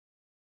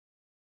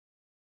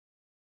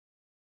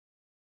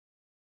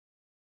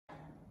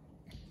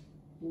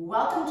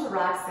Welcome to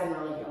Zen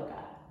Roll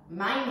Yoga.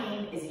 My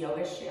name is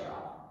Yoga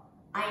Cheryl.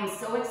 I am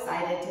so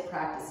excited to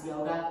practice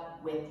yoga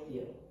with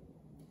you.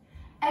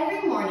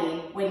 Every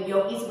morning when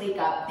yogis wake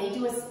up, they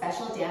do a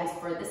special dance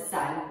for the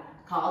sun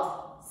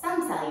called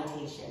Sun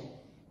Salutation.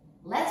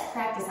 Let's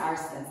practice our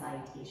Sun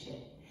Salutation.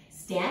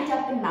 Stand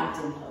up in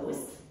mountain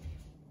pose.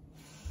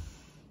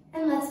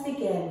 And let's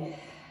begin.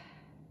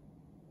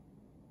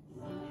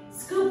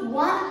 Scoop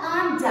one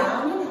arm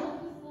down and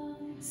up.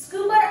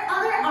 Scoop our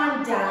other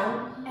arm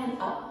down and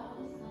up.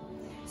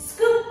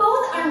 Scoop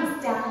both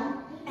arms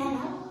down and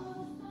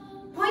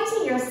up. Point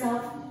to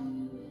yourself.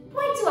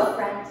 Point to a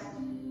friend.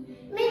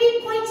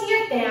 Maybe point to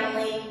your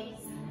family.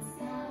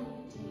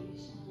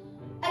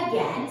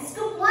 Again,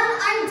 scoop one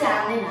arm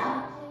down and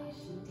up.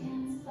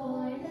 Dance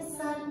for the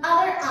sun.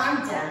 Other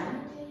arm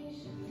down.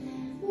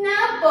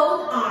 Now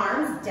both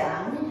arms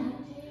down and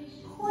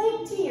up.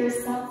 Point to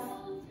yourself.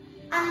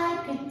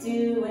 I could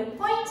do it.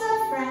 Point to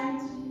a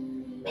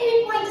friend.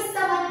 Maybe point to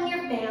someone in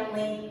your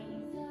family.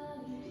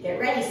 Get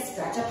ready.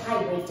 Stretch up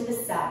high. Wave to the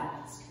sun.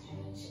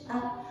 Stretch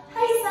up.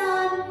 Hi,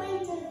 sun.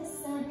 Wave to the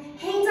sun.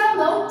 Hang down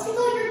low.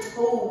 Tickle your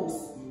toes.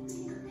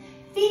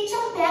 Feet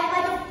jump back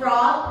like a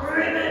frog.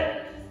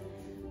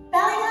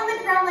 Belly on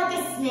the ground like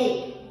a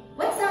snake.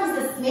 What sounds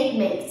does a snake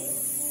make?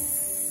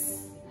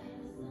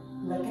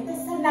 Look at the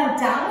sun. Now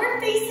downward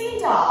facing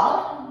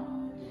dog.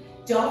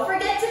 Don't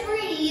forget to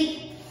breathe.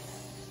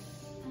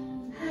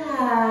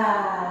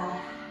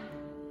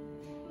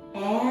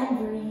 And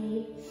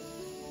breathe.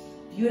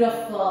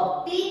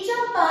 Beautiful. Feet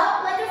jump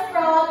up like a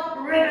frog.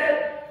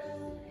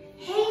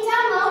 Hang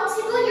down low,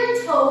 tickle your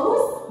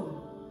toes.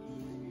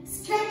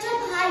 Stretch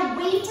up high,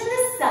 wave to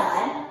the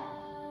sun.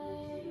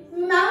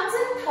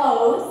 Mountain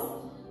pose.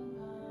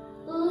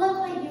 Look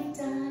what you've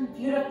done.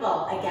 Beautiful.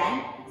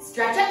 Again,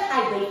 stretch up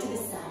high, wave to the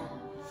sun.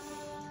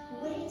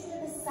 Wave to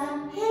the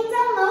sun. Hang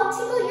down low,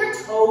 tickle your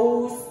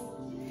toes.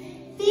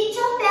 Feet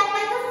jump back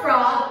like a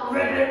frog.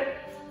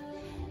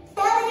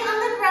 Belly on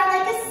the ground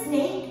like a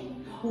snake.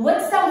 What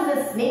sound does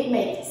a snake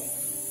make?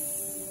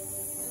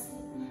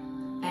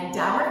 And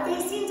downward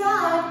facing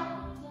dog.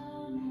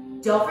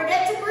 Don't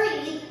forget to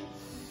breathe.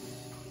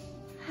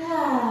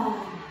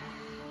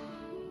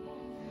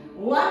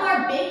 One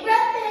more big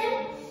breath in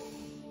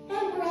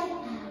and breath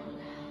out.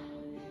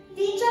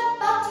 Feet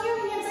jump up to your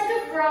hands like a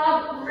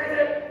frog.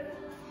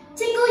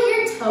 Tickle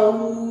your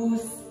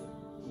toes.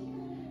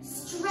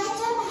 Stretch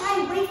up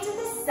high, wave to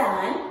the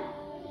sun.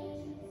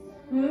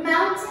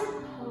 Mountain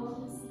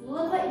pose.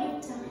 Look what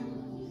you've done.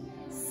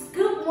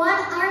 Scoop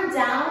one arm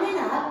down and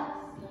up.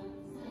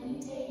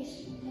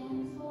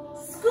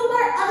 Scoop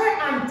our other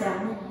arm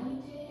down and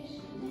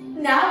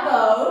up. Now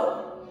both.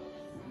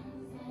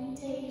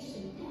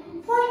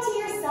 Point to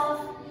yourself.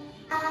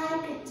 I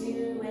could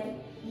do it.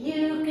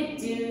 You could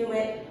do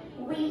it.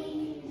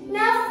 We.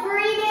 Now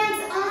free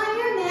dance on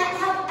your mat,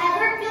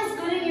 however it feels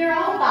good in your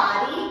own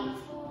body.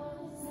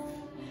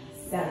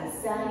 Sun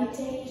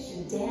salutation,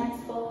 dance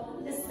for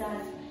the sun.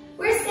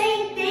 We're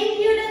saying thank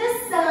you to the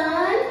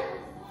sun.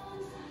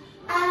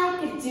 I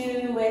could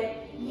do it,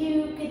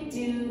 you could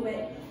do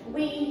it,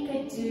 we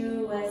could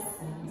do a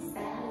sun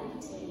salutation.